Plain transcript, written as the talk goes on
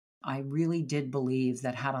I really did believe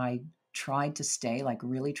that had I tried to stay, like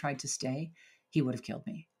really tried to stay, he would have killed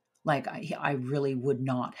me. Like I really would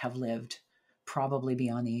not have lived probably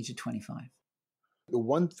beyond the age of 25. The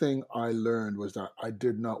one thing I learned was that I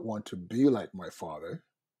did not want to be like my father.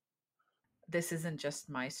 This isn't just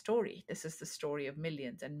my story. This is the story of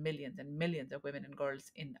millions and millions and millions of women and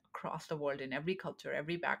girls in across the world, in every culture,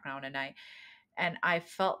 every background. And I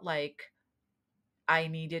felt like I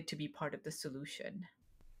needed to be part of the solution.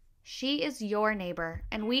 She is your neighbor,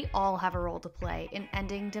 and we all have a role to play in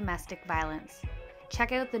ending domestic violence.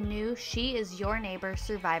 Check out the new She is Your Neighbor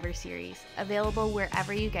Survivor series, available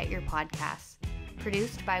wherever you get your podcasts.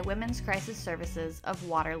 Produced by Women's Crisis Services of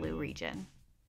Waterloo Region.